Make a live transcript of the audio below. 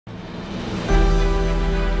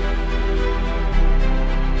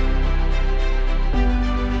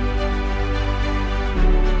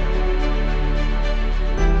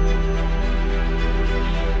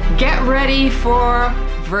Get ready for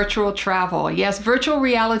virtual travel. Yes, virtual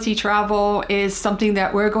reality travel is something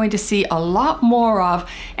that we're going to see a lot more of,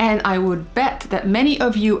 and I would bet that many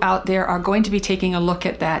of you out there are going to be taking a look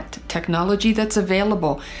at that technology that's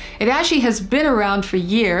available. It actually has been around for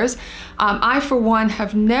years. I, for one,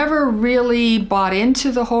 have never really bought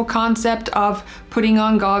into the whole concept of putting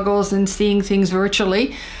on goggles and seeing things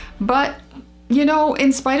virtually, but you know,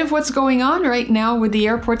 in spite of what's going on right now with the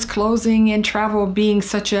airports closing and travel being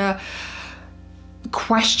such a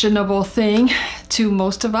questionable thing to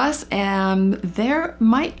most of us, there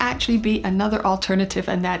might actually be another alternative,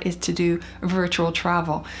 and that is to do virtual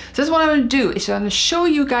travel. So this is what I'm going to do. Is I'm going to show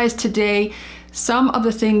you guys today some of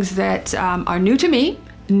the things that are new to me,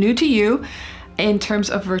 new to you, in terms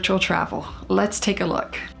of virtual travel. Let's take a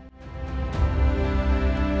look.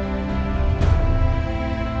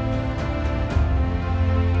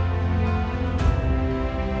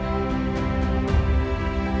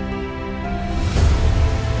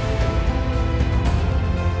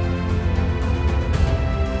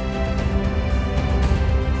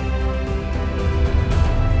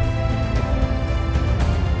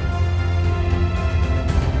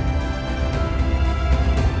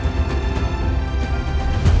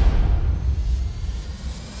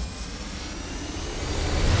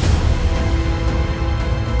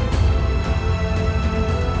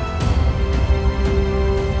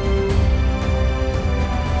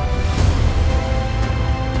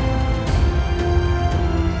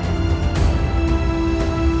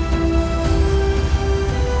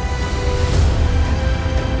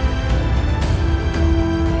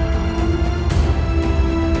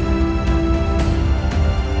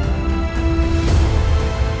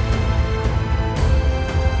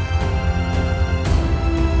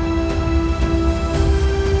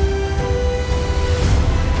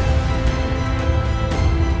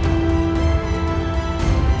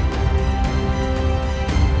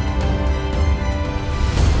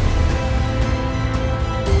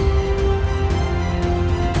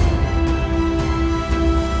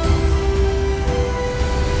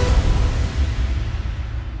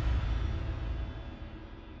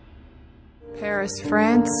 Paris,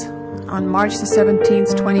 France, on March the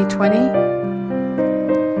 17th, 2020.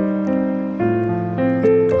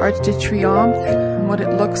 Arc de Triomphe, and what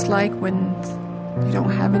it looks like when you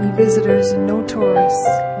don't have any visitors and no tourists.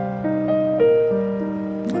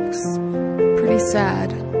 Looks pretty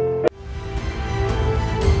sad.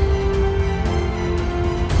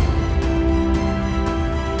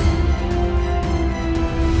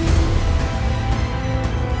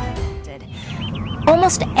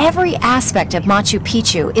 Almost every aspect of Machu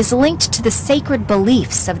Picchu is linked to the sacred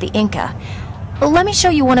beliefs of the Inca. Let me show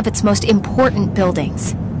you one of its most important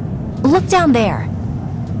buildings. Look down there.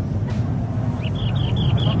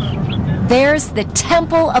 There's the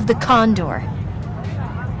Temple of the Condor.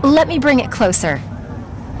 Let me bring it closer.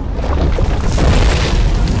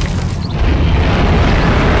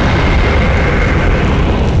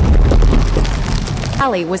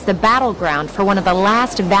 Valley was the battleground for one of the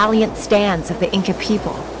last valiant stands of the Inca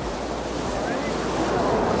people.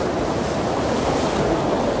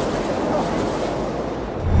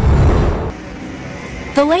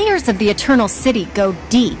 The layers of the Eternal City go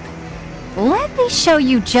deep. Let me show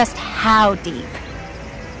you just how deep.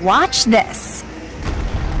 Watch this.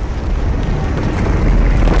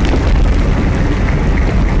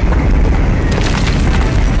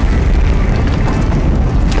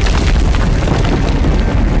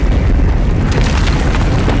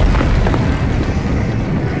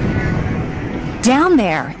 Down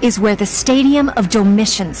there is where the Stadium of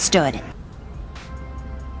Domitian stood.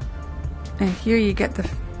 And here you get the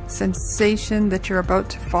sensation that you're about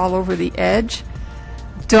to fall over the edge.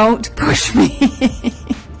 Don't push me.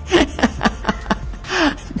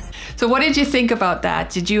 So what did you think about that?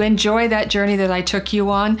 Did you enjoy that journey that I took you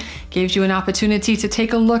on? Gave you an opportunity to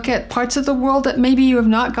take a look at parts of the world that maybe you have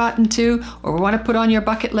not gotten to or want to put on your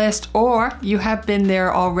bucket list, or you have been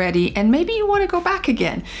there already and maybe you want to go back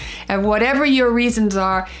again. And whatever your reasons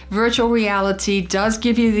are, virtual reality does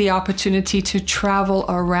give you the opportunity to travel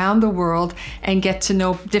around the world and get to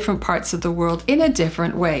know different parts of the world in a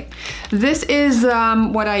different way. This is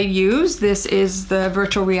what I use. This is the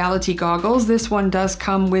virtual reality goggles. This one does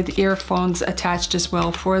come with earphones attached as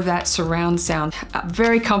well for that surround sound.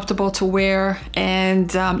 Very comfortable to wear,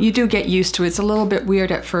 and you do get used to it. It's a little bit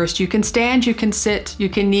weird at first. You can stand, you can sit, you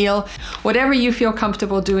can kneel, whatever you feel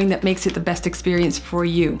comfortable doing that makes it the best experience for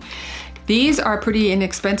you. These are pretty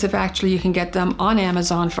inexpensive, actually. You can get them on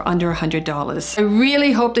Amazon for under $100. I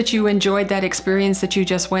really hope that you enjoyed that experience that you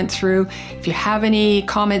just went through. If you have any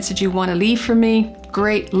comments that you want to leave for me,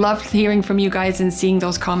 great. Love hearing from you guys and seeing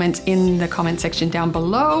those comments in the comment section down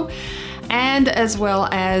below. And as well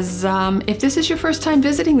as if this is your first time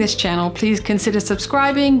visiting this channel, please consider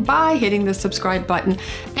subscribing by hitting the subscribe button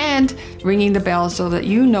and ringing the bell so that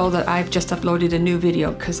you know that I've just uploaded a new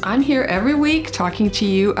video, because I'm here every week talking to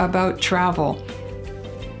you about travel.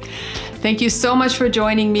 Thank you so much for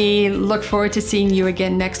joining me. Look forward to seeing you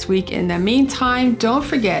again next week. In the meantime, don't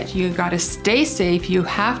forget, you gotta stay safe, you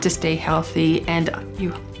have to stay healthy, and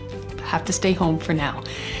you have to stay home for now.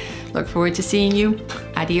 Look forward to seeing you.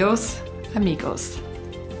 Adios, amigos.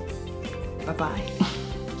 Bye-bye.